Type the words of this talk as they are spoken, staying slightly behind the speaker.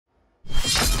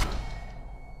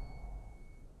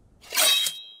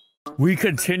We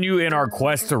continue in our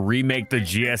quest to remake the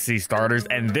GSC starters,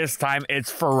 and this time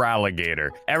it's Feraligatr.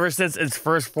 Ever since its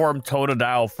first form,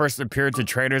 Totodile, first appeared to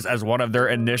traders as one of their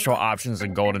initial options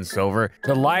in Gold and Silver,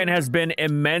 the line has been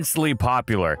immensely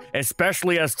popular,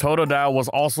 especially as Totodile was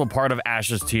also part of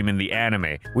Ash's team in the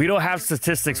anime. We don't have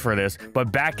statistics for this,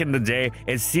 but back in the day,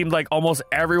 it seemed like almost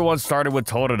everyone started with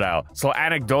Totodile, so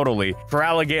anecdotally,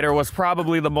 Feraligatr was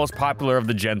probably the most popular of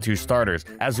the Gen 2 starters,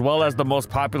 as well as the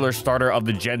most popular starter of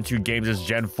the Gen 2 games'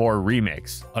 Gen 4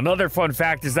 remakes. Another fun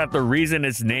fact is that the reason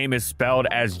its name is spelled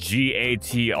as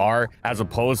G-A-T-R as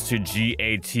opposed to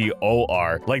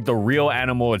G-A-T-O-R, like the real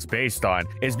animal it's based on,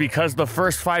 is because the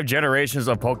first 5 generations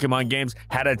of Pokemon games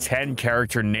had a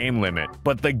 10-character name limit,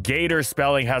 but the Gator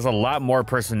spelling has a lot more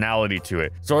personality to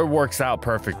it, so it works out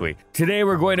perfectly. Today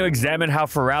we're going to examine how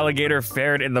Feraligatr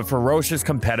fared in the ferocious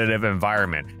competitive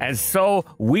environment, and so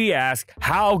we ask,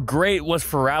 how great was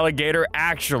Feraligatr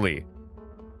actually?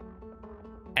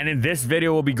 And in this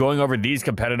video, we'll be going over these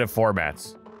competitive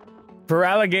formats.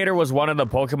 Feraligatr was one of the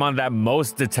Pokemon that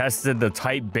most detested the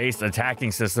type-based attacking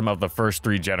system of the first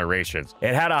 3 generations.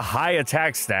 It had a high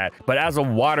attack stat, but as a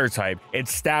water type,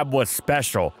 its stab was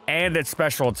special, and its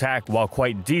special attack, while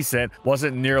quite decent,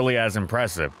 wasn't nearly as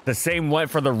impressive. The same went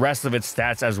for the rest of its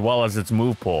stats as well as its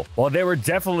move pool. While they were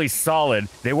definitely solid,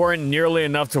 they weren't nearly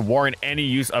enough to warrant any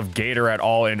use of Gator at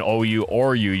all in OU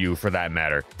or UU for that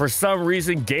matter. For some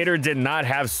reason, Gator did not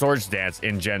have Swords Dance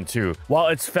in Gen 2, while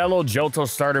its fellow Johto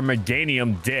starter Meganium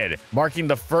did, marking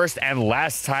the first and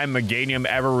last time Meganium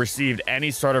ever received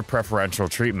any sort of preferential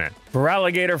treatment.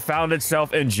 Feraligatr found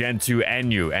itself in Gen 2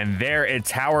 NU, and there it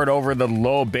towered over the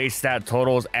low base stat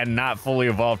totals and not fully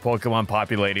evolved Pokemon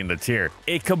populating the tier.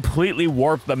 It completely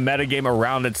warped the metagame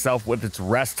around itself with its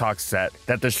Rest Talk set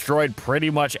that destroyed pretty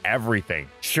much everything.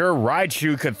 Sure,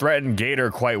 Raichu could threaten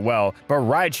Gator quite well, but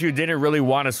Raichu didn't really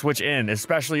want to switch in,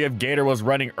 especially if Gator was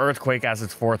running Earthquake as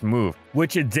its 4th move,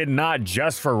 which it did not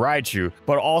just for Raichu,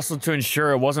 but also to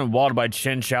ensure it wasn't walled by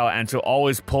Chinchou and to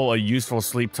always pull a useful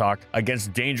Sleep Talk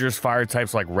against dangerous fire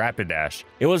types like Rapidash.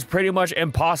 It was pretty much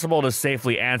impossible to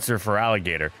safely answer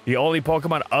Feraligatr. The only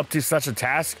Pokemon up to such a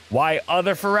task? Why,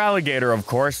 other Feraligatr, of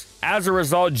course. As a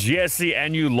result,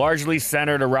 GSC NU largely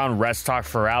centered around Rest Talk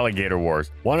Feraligatr wars.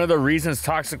 One of the reasons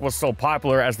Toxic was so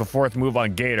popular as the 4th move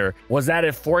on Gator was that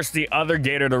it forced the other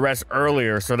Gator to rest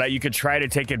earlier so that you could try to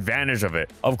take advantage of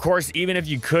it. Of course, even if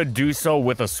you could do so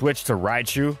with a switch to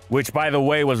Raichu, which by the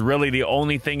way was really the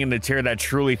only thing in the tier that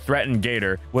truly threatened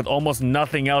Gator, with almost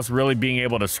nothing else really being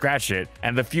able to scratch it,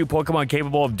 and the few Pokemon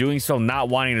capable of doing so not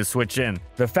wanting to switch in.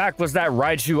 The fact was that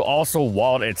Raichu also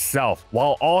walled itself,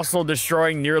 while also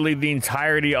destroying nearly the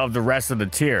entirety of the rest of the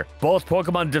tier. Both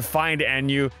Pokemon defined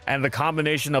NU, and the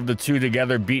combination of the two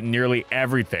together beat nearly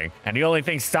everything, and the only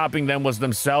thing stopping them was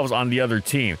themselves on the other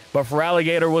team. But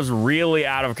Feraligatr was really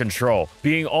out of control,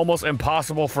 being almost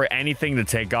impossible for anything to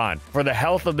take on. For the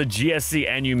health of the GSC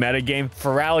NU metagame,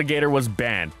 Feraligatr was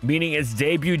banned, meaning its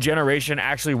debut generation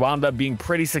actually wound up being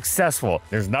pretty successful.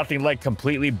 There's nothing like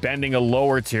completely bending a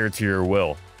lower tier to your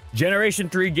will. Generation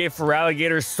 3 gave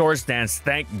Feraligatr Swords Dance,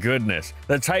 thank goodness.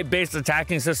 The type-based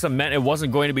attacking system meant it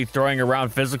wasn't going to be throwing around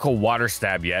physical water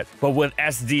stab yet, but with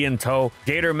SD in tow,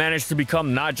 Gator managed to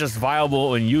become not just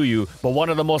viable in UU, but one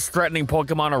of the most threatening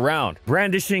Pokemon around,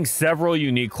 brandishing several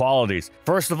unique qualities.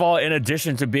 First of all, in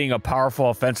addition to being a powerful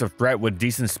offensive threat with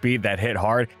decent speed that hit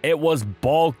hard, it was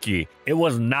bulky. It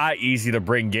was not easy to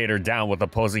bring Gator down with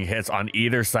opposing hits on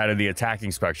either side of the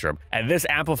attacking spectrum, and this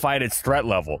amplified its threat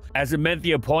level, as it meant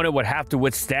the opponent would have to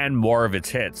withstand more of its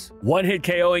hits. One-hit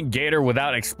KOing Gator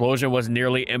without explosion was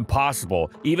nearly impossible.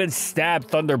 Even Stab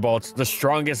Thunderbolts, the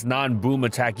strongest non-boom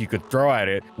attack you could throw at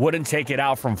it, wouldn't take it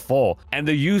out from full, and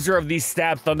the user of these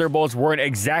Stab Thunderbolts weren't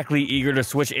exactly eager to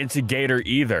switch into Gator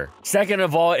either. Second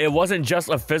of all, it wasn't just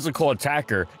a physical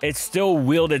attacker, it still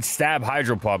wielded Stab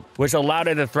Hydro Pump, which allowed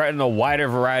it to threaten a wider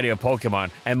variety of Pokemon,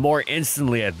 and more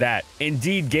instantly at that.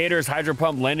 Indeed, Gator's Hydro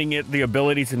Pump lending it the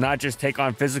ability to not just take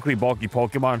on physically bulky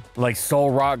Pokemon like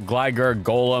Solrock, Gligar,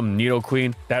 Golem,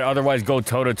 Nidoqueen that otherwise go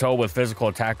toe-to-toe with physical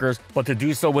attackers, but to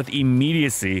do so with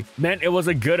immediacy meant it was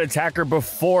a good attacker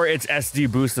before its SD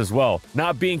boost as well.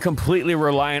 Not being completely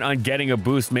reliant on getting a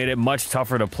boost made it much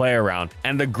tougher to play around,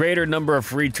 and the greater number of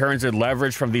free turns it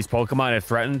leveraged from these Pokemon it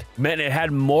threatened meant it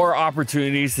had more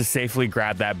opportunities to safely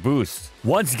grab that boost.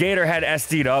 Once Gator had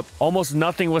SD'd up, almost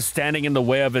nothing was standing in the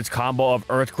way of its combo of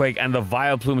Earthquake and the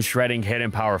Vileplume shredding Hidden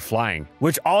Power Flying,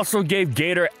 which also gave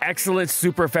Gator excellent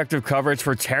super effective coverage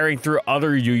for tearing through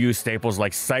other UU staples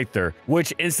like Scyther,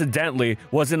 which incidentally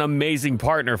was an amazing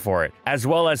partner for it, as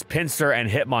well as Pinsir and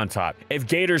Hitmontop. If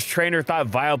Gator's trainer thought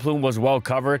Vileplume was well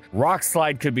covered, Rock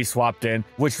Slide could be swapped in,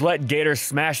 which let Gator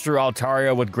smash through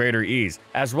Altaria with greater ease,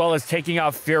 as well as taking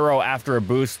out Fearow after a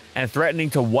boost and threatening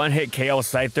to one-hit KO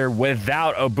Scyther without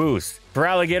a boost.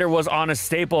 Feraligatr was on a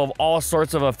staple of all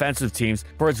sorts of offensive teams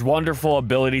for its wonderful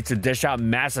ability to dish out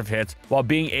massive hits while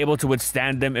being able to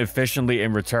withstand them efficiently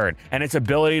in return, and its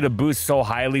ability to boost so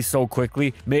highly so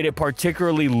quickly made it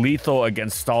particularly lethal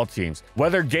against stall teams.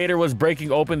 Whether Gator was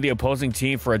breaking open the opposing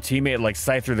team for a teammate like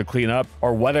Scyther to clean up,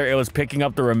 or whether it was picking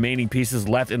up the remaining pieces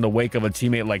left in the wake of a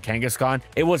teammate like Kangaskhan,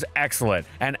 it was excellent,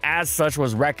 and as such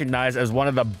was recognized as one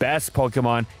of the best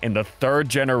Pokemon in the 3rd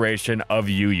generation of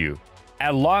UU.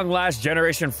 At long last,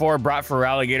 Generation 4 brought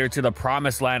Feraligatr to the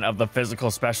promised land of the physical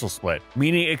special split,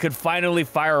 meaning it could finally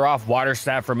fire off Water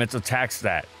Stat from its attack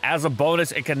stat. As a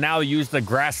bonus, it can now use the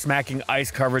grass-smacking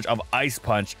ice coverage of Ice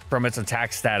Punch from its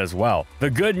attack stat as well. The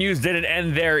good news didn't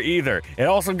end there either. It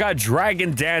also got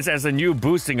Dragon Dance as a new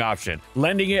boosting option,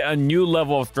 lending it a new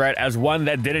level of threat as one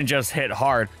that didn't just hit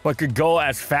hard, but could go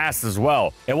as fast as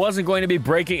well. It wasn't going to be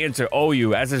breaking into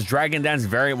OU, as its Dragon Dance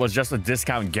variant was just a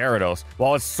discount Gyarados,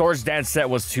 while its Swords Dance set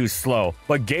was too slow,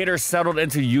 but Gator settled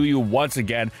into UU once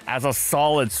again as a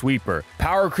solid sweeper.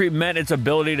 Power creep meant its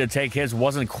ability to take hits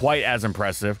wasn't quite as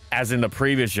impressive as in the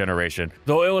previous generation,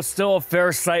 though it was still a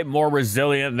fair sight more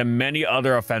resilient than many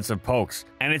other offensive pokes,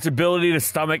 and its ability to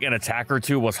stomach an attack or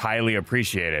two was highly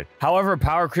appreciated. However,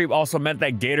 power creep also meant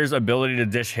that Gator's ability to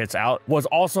dish hits out was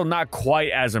also not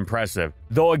quite as impressive,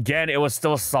 though again it was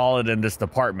still solid in this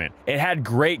department. It had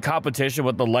great competition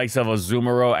with the likes of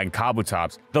Azumarill and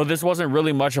Kabutops, though this wasn't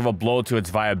really much of a blow to its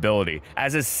viability,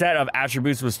 as its set of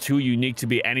attributes was too unique to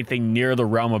be anything near the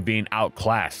realm of being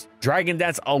outclassed. Dragon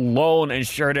Dance alone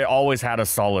ensured it always had a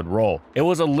solid role. It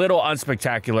was a little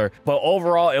unspectacular, but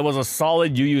overall it was a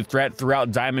solid UU threat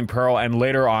throughout Diamond Pearl and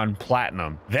later on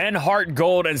Platinum. Then Heart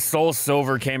Gold and Soul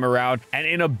Silver came around, and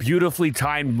in a beautifully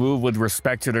timed move with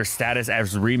respect to their status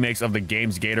as remakes of the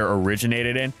games Gator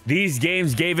originated in, these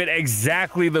games gave it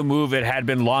exactly the move it had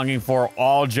been longing for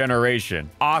all generation: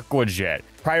 Aqua Jet.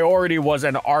 Priority was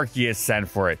an Arceus send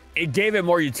for it. It gave it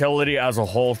more utility as a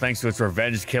whole thanks to its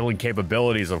revenge killing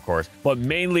capabilities, of course, but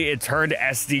mainly it turned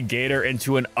SD Gator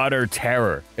into an utter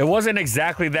terror. It wasn't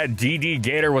exactly that DD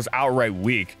Gator was outright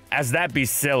weak, as that'd be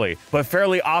silly, but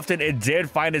fairly often it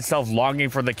did find itself longing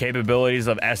for the capabilities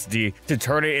of SD to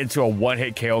turn it into a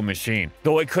one-hit KO machine,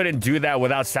 though it couldn't do that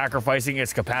without sacrificing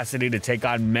its capacity to take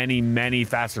on many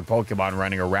faster Pokemon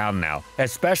running around now,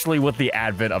 especially with the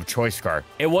advent of Choice Scarf.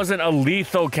 It wasn't a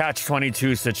lethal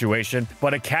catch-22 situation,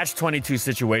 but a catch-22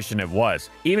 situation it was.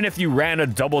 Even if you ran a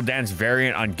Double Dance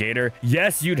variant on Gator,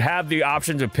 yes, you'd have the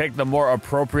option to pick the more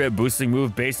appropriate boosting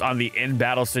move based on the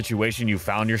in-battle situation you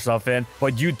found yourself in,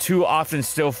 but you too often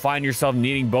still find yourself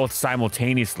needing both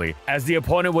simultaneously, as the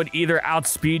opponent would either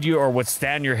outspeed you or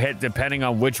withstand your hit depending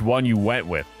on which one you went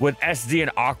with. With SD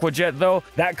and Aqua Jet though,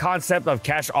 that concept of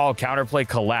catch-all counterplay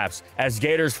collapsed as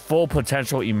Gator's full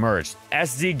potential emerged.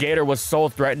 SD Gator was so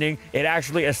threatening, it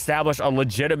actually established a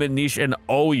legitimate niche in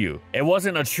OU. It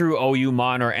wasn't a true OU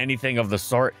mon or anything of the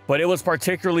sort, but it was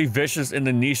particularly vicious in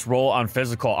the niche role on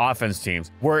physical offense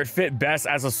teams, where it fit best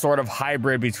as a sort of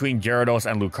hybrid between Gyarados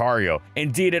and Lucario.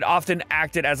 Indeed, it often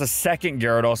acted as a second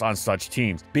Gyarados on such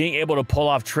teams, being able to pull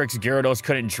off tricks Gyarados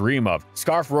couldn't dream of.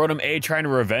 Scarf Rotom A trying to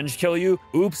revenge kill you?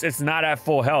 Oops, it's not at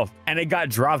full health, and it got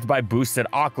dropped by boosted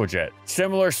Aqua Jet.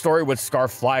 Similar story with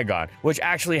Scarf Flygon, which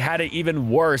actually had it even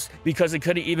worse because it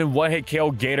couldn't even one-hit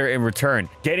KO Gator in return.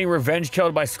 Getting revenge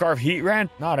killed by Scarf Heatran?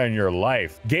 Not in your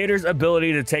life. Gator's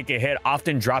ability to take a hit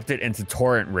often dropped it into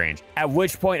Torrent range, at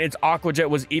which point its Aqua Jet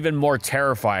was even more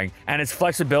terrifying, and its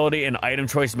flexibility and item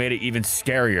choice made it even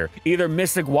scarier. Either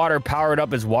Mystic Water powered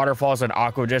up its Waterfalls and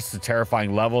Aqua Jets to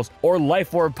terrifying levels, or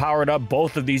Life Orb powered up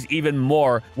both of these even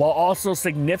more, while also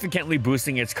significantly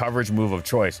boosting its coverage move of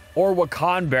choice. Or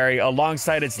Wakan Berry,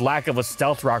 alongside its lack of a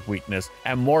Stealth Rock weakness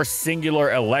and more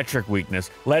singular Electric weakness,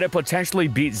 let it potentially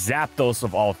beat Zapdos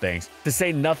of all things, to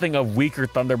say nothing of weaker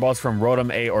Thunderbolts from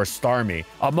Rotom A or Starmie.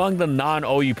 Among the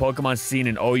non-OU Pokemon seen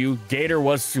in OU, Gator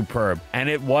was superb, and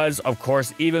it was, of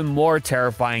course, even more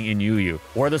terrifying in UU,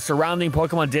 where the surrounding Pokemon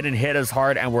Pokemon didn't hit as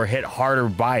hard and were hit harder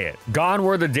by it. Gone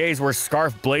were the days where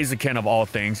Scarf Blaziken, of all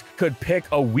things, could pick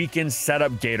a weakened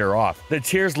setup Gator off. The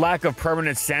tier's lack of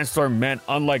permanent Sandstorm meant,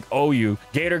 unlike OU,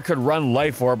 Gator could run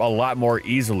Life Orb a lot more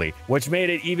easily, which made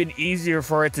it even easier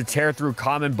for it to tear through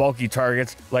common bulky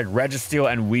targets like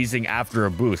Registeel and Weezing after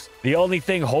a boost. The only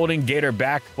thing holding Gator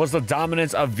back was the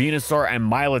dominance of Venusaur and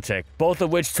Milotic, both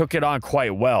of which took it on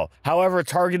quite well. However,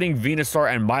 targeting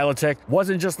Venusaur and Milotic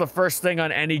wasn't just the first thing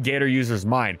on any Gator user's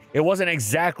mind. It wasn't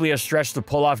exactly a stretch to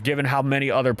pull off given how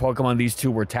many other Pokemon these two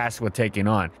were tasked with taking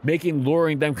on, making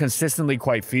luring them consistently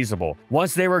quite feasible.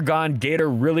 Once they were gone, Gator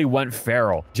really went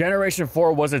feral. Generation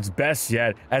 4 was its best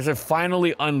yet, as it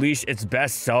finally unleashed its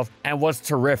best self and was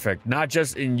terrific, not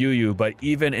just in UU, but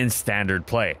even in standard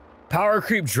play. Power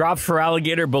Creep dropped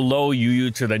Feraligatr below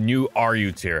UU to the new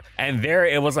RU tier, and there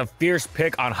it was a fierce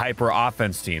pick on hyper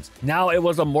offense teams. Now it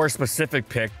was a more specific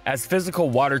pick, as physical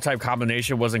water type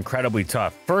combination was incredibly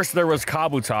tough. First there was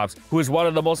Kabutops, who is one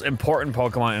of the most important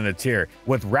Pokemon in the tier,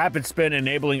 with Rapid Spin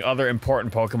enabling other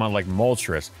important Pokemon like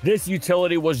Moltres. This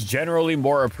utility was generally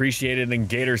more appreciated than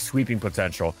Gator's sweeping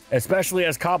potential, especially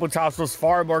as Kabutops was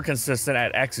far more consistent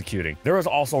at executing. There was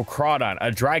also Crawdon, a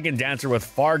Dragon Dancer with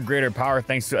far greater power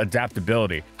thanks to adaptability.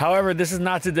 However, this is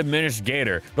not to diminish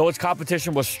Gator. Though its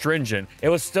competition was stringent, it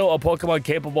was still a Pokemon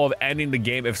capable of ending the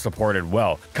game if supported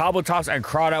well. Kabutops and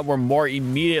Crawdon were more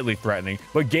immediately threatening,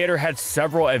 but Gator had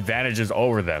several advantages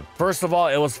over them. First of all,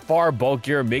 it was far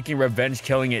bulkier, making revenge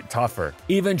killing it tougher.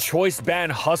 Even Choice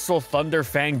Band Hustle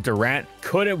Thunderfang Durant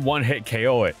couldn't one-hit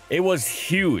KO it. It was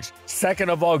huge. Second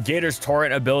of all, Gator's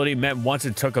Torrent ability meant once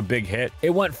it took a big hit,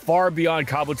 it went far beyond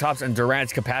Kabutops and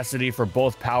Durant's capacity for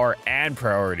both power and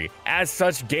priority. As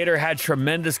such, Gator had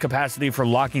tremendous capacity for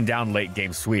locking down late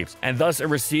game sweeps, and thus it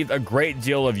received a great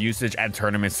deal of usage and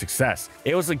tournament success.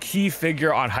 It was a key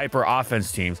figure on hyper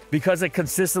offense teams because it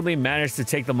consistently managed to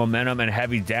take the momentum and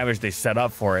heavy damage they set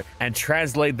up for it and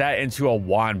translate that into a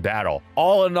wand battle.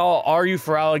 All in all, RU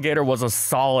Feraligatr was a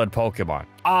solid Pokemon.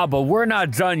 But we're not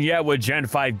done yet with Gen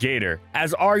 5 Gator,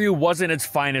 as RU wasn't its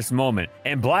finest moment.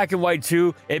 In Black and White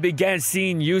 2, it began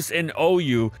seeing use in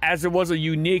OU as it was a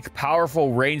unique,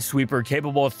 powerful range sweeper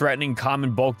capable of threatening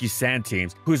common bulky sand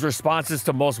teams, whose responses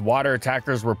to most water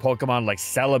attackers were Pokemon like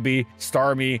Celebi,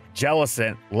 Starmie,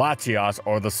 Jellicent, Latios,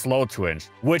 or the Slow Twinge,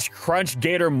 which crunched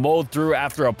Gator mowed through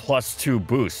after a +2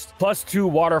 boost. +2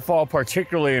 Waterfall,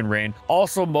 particularly in rain,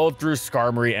 also mowed through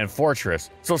Skarmory and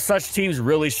Fortress, so such teams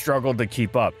really struggled to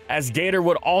keep up, as Gator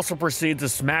would also proceed to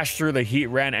smash through the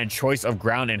Heatran and choice of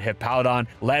ground in Hippowdon,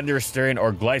 Landorus,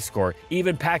 or Gliscor,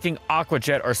 even packing Aqua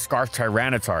Jet or Scarf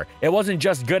Tyranitar. It wasn't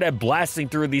just good at blasting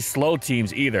through these slow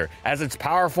teams either, as its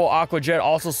powerful Aqua Jet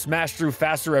also smashed through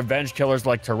faster revenge killers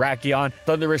like Terrakion,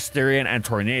 Thundurus, and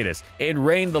Tornadus. In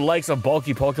rain, the likes of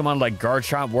bulky Pokemon like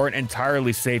Garchomp weren't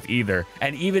entirely safe either,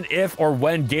 and even if or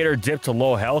when Gator dipped to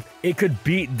low health, it could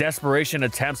beat desperation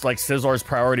attempts like Scizzor's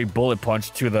priority Bullet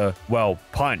Punch to the, well,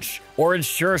 punch, or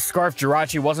ensure Scarf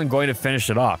Jirachi wasn't going to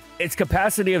finish it off. Its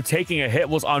capacity of taking a hit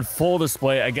was on full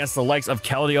display against the likes of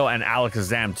Keldeo and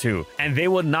Alakazam too, and they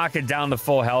would knock it down to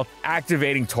full health,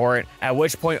 activating Torrent, at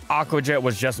which point Aqua Jet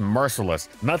was just merciless.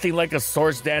 Nothing like a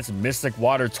Swords Dance, Mystic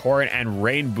Water, Torrent, and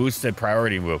Rain boosted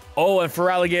priority move. Oh, and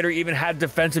Feraligatr even had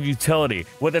defensive utility,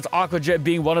 with its Aqua Jet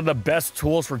being one of the best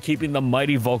tools for keeping the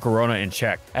mighty Volcarona in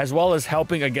check, as well as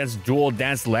helping against dual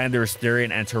dance Landorus,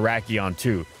 and Terrakion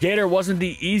too. Gator wasn't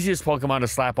the easiest Pokemon to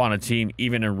slap on a team,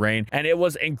 even in rain, and it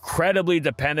was incredibly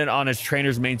dependent on its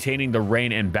trainers maintaining the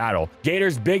rain in battle.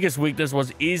 Gator's biggest weakness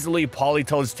was easily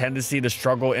Politoed's tendency to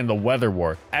struggle in the weather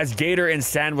war, as Gator in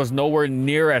sand was nowhere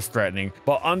near as threatening,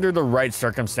 but under the right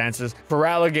circumstances,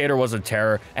 Feraligatr was a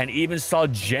terror and even saw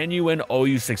genuine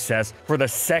OU success for the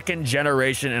second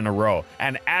generation in a row,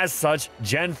 and as such,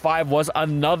 Gen 5 was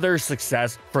another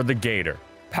success for the Gator.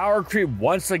 Power Creep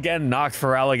once again knocked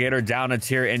Feraligatr down a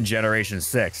tier in Generation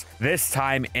 6, this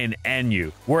time in NU,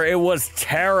 where it was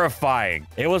terrifying.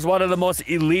 It was one of the most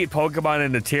elite Pokemon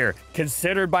in the tier,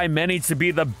 considered by many to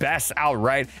be the best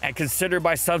outright, and considered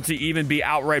by some to even be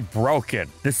outright broken.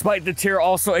 Despite the tier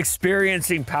also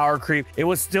experiencing Power Creep, it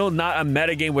was still not a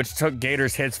metagame which took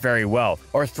Gator's hits very well,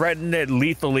 or threatened it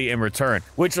lethally in return,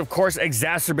 which of course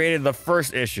exacerbated the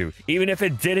first issue. Even if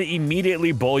it didn't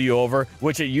immediately bowl you over,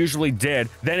 which it usually did,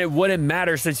 then it wouldn't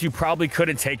matter since you probably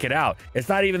couldn't take it out. It's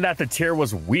not even that the tier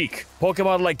was weak.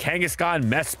 Pokemon like Kangaskhan,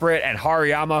 Mesprit, and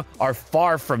Hariyama are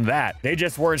far from that. They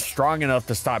just weren't strong enough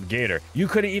to stop Gator. Gator. You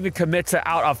couldn't even commit to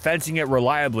out-offensing it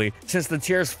reliably, since the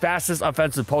tier's fastest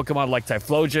offensive Pokemon like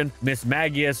Typhlosion,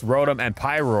 Mismagius, Rotom, and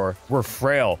Pyroar were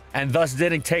frail, and thus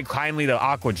didn't take kindly to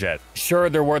Aqua Jet.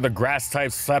 Sure, there were the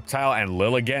grass-types Sceptile and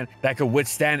Lilligant that could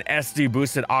withstand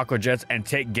SD-boosted Aqua Jets and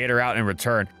take Gator out in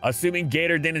return, assuming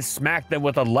Gator didn't smack them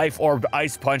with a life-orbed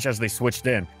Ice Punch as they switched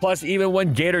in. Plus, even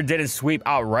when Gator didn't sweep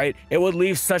outright, it would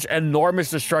leave such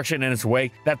enormous destruction in its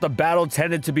wake that the battle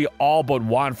tended to be all but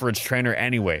won for its trainer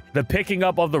anyway. The picking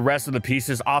up of the rest of the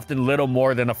pieces often little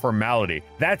more than a formality.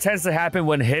 That tends to happen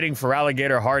when hitting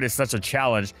Feraligatr hard is such a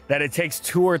challenge that it takes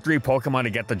 2 or 3 Pokemon to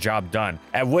get the job done,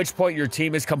 at which point your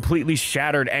team is completely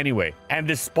shattered anyway. And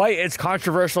despite its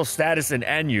controversial status in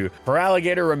NU,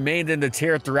 Feraligatr remained in the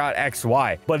tier throughout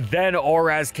XY, but then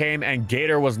Oraz came and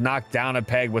Gator was knocked down a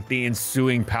peg with the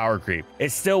ensuing power creep.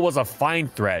 It still was a fine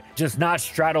threat, just not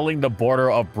straddling the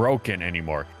border of broken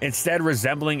anymore, instead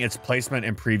resembling its placement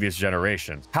in previous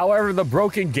generations. However, the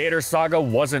broken Gator saga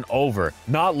wasn't over.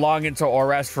 Not long into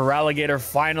Oraz, Feraligatr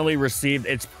finally received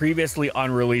its previously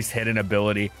unreleased hidden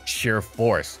ability, Sheer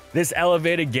Force. This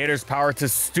elevated Gator's power to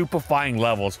stupefying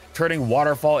levels, turning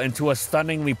Waterfall into a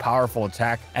stunningly powerful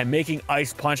attack and making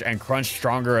Ice Punch and Crunch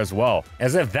stronger as well.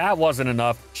 As if that wasn't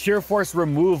enough, Sheer Force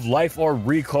removed life or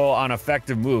recoil on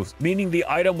effective moves, meaning the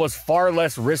item was far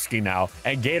less risky now,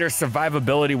 and Gator's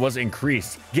survivability was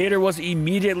increased. Gator was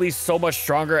immediately so much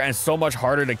stronger and so much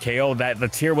harder to KO that the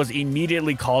tier was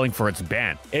immediately calling for its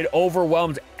ban. It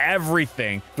overwhelmed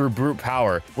everything through brute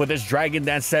power, with its Dragon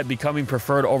Dance set becoming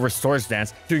preferred over Swords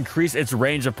Dance to increase its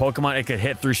range of Pokemon it could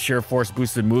hit through Sheer Force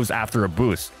boosted moves after a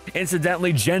boost.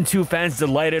 Incidentally, Gen 2 fans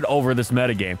delighted over this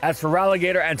metagame, as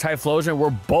Feraligatr and Typhlosion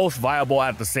were both viable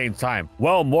at the same time.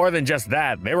 Well, more than just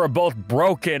that, they were both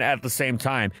broken at the same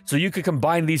time, so you could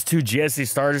combine these two GSC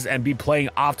starters and be playing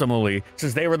optimally,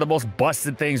 since they were the most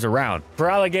busted things around.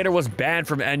 Feraligatr was banned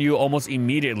from NU almost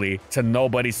immediately, to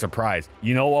nobody's surprise.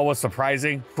 You know what was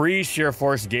surprising? Pre-Sheer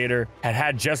Force Gator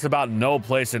had just about no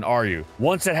place in RU.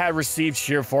 Once it had received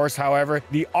Sheer Force, however,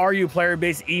 the RU player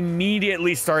base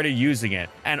immediately started using it,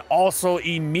 and also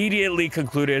immediately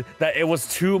concluded that it was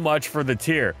too much for the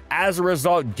tier. As a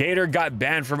result, Gator got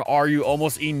banned from RU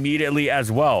almost immediately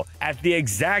as well. At the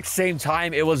exact same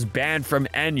time, it was banned from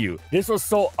NU. This was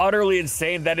so utterly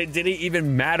insane that it didn't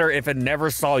even matter if it never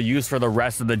saw use for the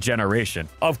rest of the generation.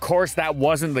 Of course, that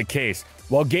wasn't the case.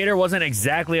 While Gator wasn't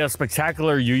exactly a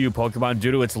spectacular UU Pokemon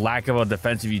due to its lack of a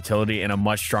defensive utility in a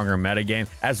much stronger metagame,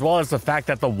 as well as the fact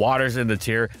that the waters in the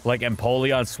tier, like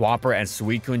Empoleon, Swampert, and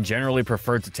Suicune, generally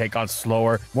preferred to take on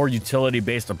slower, more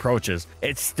utility-based approaches,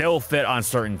 it still fit on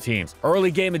certain teams.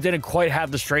 Early game, it didn't quite have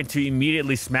the strength to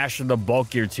immediately smash in the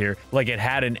bulkier tier like it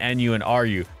had in NU and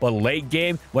RU, but late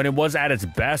game, when it was at its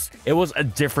best, it was a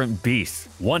different beast.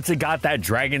 Once it got that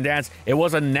Dragon Dance, it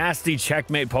was a nasty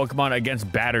checkmate Pokemon against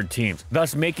battered teams,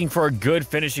 thus making for a good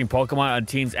finishing Pokemon on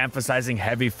teams emphasizing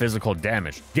heavy physical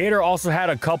damage. Gator also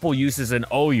had a couple uses in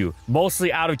OU,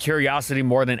 mostly out of curiosity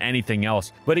more than anything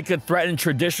else, but it could threaten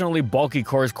traditionally bulky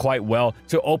cores quite well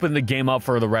to open the game up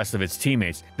for the rest of its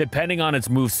teammates, depending on its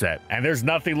moveset. And there's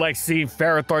nothing like seeing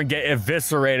Ferrothorn get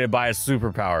eviscerated by a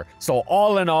superpower. So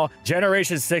all in all,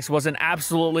 Generation 6 was an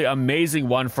absolutely amazing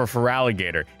one for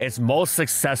Feraligatr, its most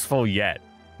successful yet.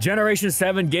 Generation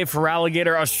 7 gave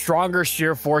Feraligatr a stronger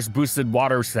Sheer Force boosted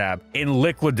Water Stab in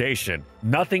Liquidation.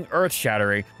 Nothing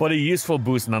earth-shattering, but a useful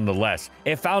boost nonetheless.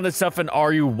 It found itself in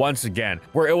RU once again,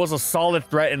 where it was a solid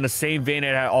threat in the same vein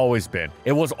it had always been.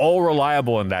 It was all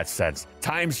reliable in that sense.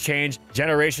 Times change,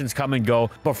 generations come and go,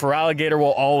 but Feraligatr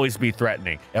will always be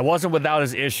threatening. It wasn't without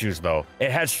its issues though. It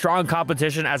had strong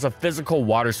competition as a physical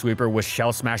water sweeper with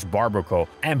Shell Smash Barbaco,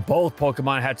 and both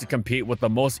Pokemon had to compete with the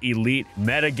most elite,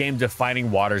 metagame defining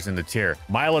waters in the tier,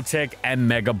 Milotic and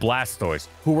Mega Blastoise,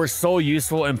 who were so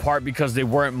useful in part because they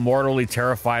weren't mortally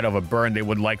terrified of a burn they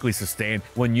would likely sustain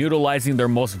when utilizing their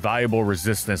most valuable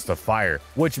resistance to fire,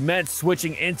 which meant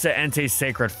switching into Entei's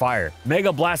Sacred Fire. Mega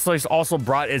Blastoise also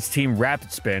brought its team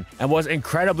Rapid Spin and was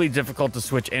incredibly difficult to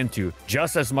switch into,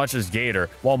 just as much as Gator,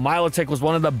 while Milotic was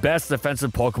one of the best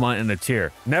defensive Pokemon in the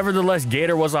tier. Nevertheless,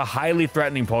 Gator was a highly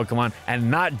threatening Pokemon, and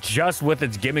not just with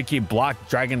its gimmicky Block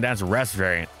Dragon Dance Rest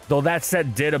variant. Though that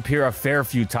set did appear a fair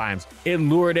few times, it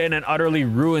lured in and utterly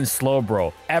ruined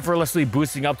Slowbro, effortlessly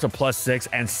boosting up to +6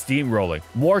 and steamrolling.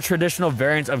 More traditional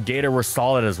variants of Gator were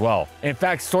solid as well. In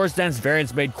fact, Swords Dance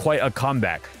variants made quite a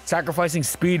comeback, sacrificing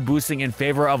speed boosting in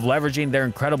favor of leveraging their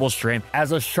incredible strength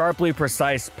as a sharply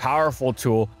precise, powerful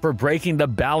tool for breaking the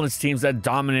balanced teams that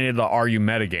dominated the RU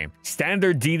metagame.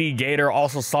 Standard DD Gator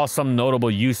also saw some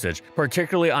notable usage,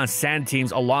 particularly on sand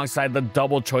teams alongside the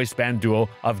double choice band duo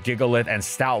of Gigalith and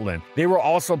Stoutland, Stoutland. They were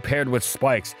also paired with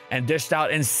spikes and dished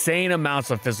out insane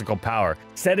amounts of physical power,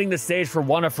 setting the stage for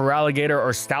one of Feraligatr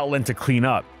or Stoutland to clean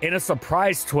up. In a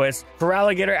surprise twist,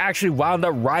 Feraligatr actually wound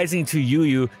up rising to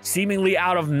UU seemingly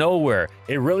out of nowhere.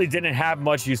 It really didn't have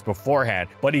much use beforehand,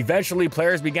 but eventually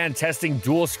players began testing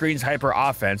dual screens hyper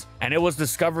offense, and it was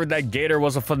discovered that Gator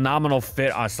was a phenomenal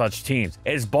fit on such teams.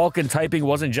 Its bulk and typing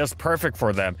wasn't just perfect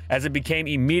for them, as it became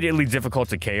immediately difficult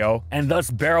to KO, and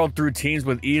thus barreled through teams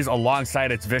with ease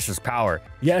alongside its vicious power.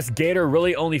 Yes, Gator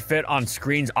really only fit on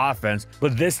screens offense,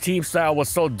 but this team style was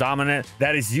so dominant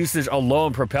that its usage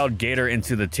alone propelled Gator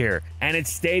into the tier, and it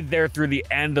stayed there through the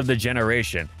end of the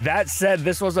generation. That said,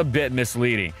 this was a bit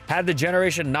misleading. Had the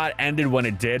generation not ended when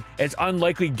it did, it's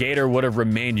unlikely Gator would have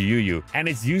remained UU, and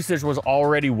its usage was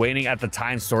already waning at the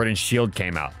time Sword and Shield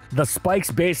came out. The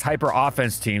spikes-based hyper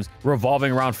offense teams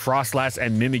revolving around Frostlass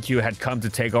and Mimikyu had come to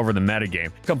take over the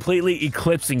metagame, completely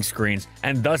eclipsing screens,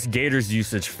 and thus Gator's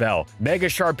usage fell. Mega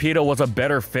Sharpedo was a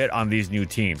better fit on these new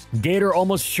teams. Gator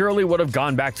almost surely would have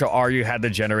gone back to RU had the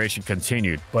generation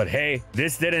continued, but hey,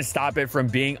 this didn't stop it from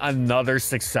being another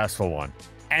successful one.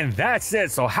 And that's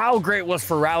it. So how great was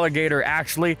Feraligatr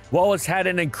actually? Well, it's had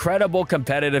an incredible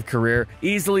competitive career,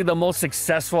 easily the most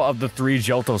successful of the three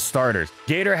Johto starters.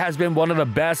 Gator has been one of the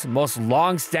best, most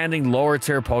long-standing lower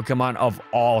tier Pokemon of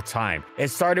all time. It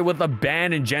started with a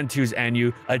ban in Gen 2's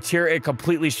NU, a tier it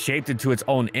completely shaped into its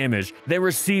own image, then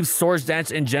received Swords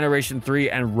Dance in Generation 3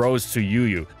 and rose to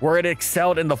UU, where it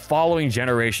excelled in the following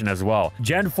generation as well.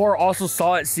 Gen 4 also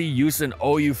saw it see use in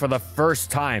OU for the first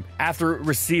time after it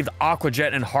received Aqua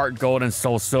Jet and Heart Gold and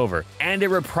Soul Silver, and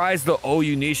it reprised the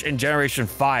OU niche in Generation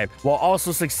 5 while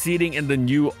also succeeding in the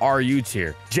new RU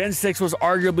tier. Gen 6 was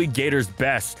arguably Gator's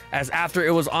best, as after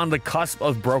it was on the cusp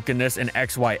of brokenness in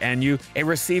XY-NU, it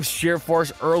received Sheer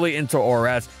Force early into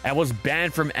ORS and was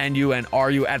banned from NU and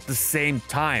RU at the same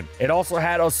time. It also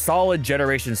had a solid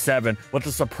Generation 7 with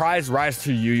a surprise rise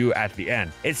to UU at the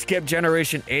end. It skipped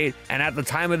Generation 8, and at the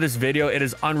time of this video it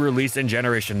is unreleased in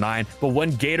Generation 9, but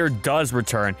when Gator does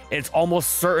return, it's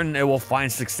almost certain it will find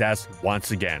success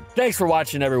once again. Thanks for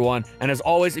watching, everyone, and as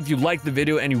always, if you liked the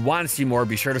video and you want to see more,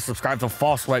 be sure to subscribe to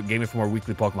False Swipe Gaming for more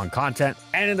weekly Pokemon content.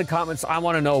 And in the comments, I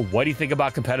want to know, what do you think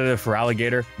about competitive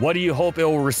Feraligatr? What do you hope it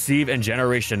will receive in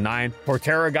Generation 9?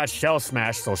 Portera got shell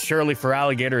smashed, so surely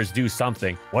Feraligatr is due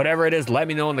something. Whatever it is, let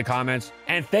me know in the comments.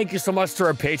 And thank you so much to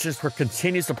our patrons for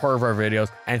continued support of our videos,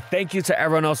 and thank you to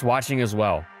everyone else watching as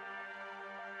well.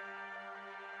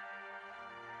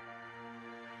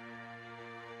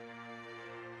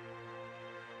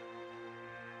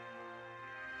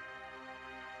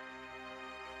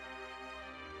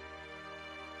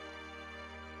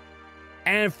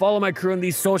 And follow my crew on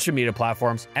these social media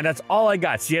platforms. And that's all I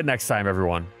got. See you next time,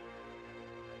 everyone.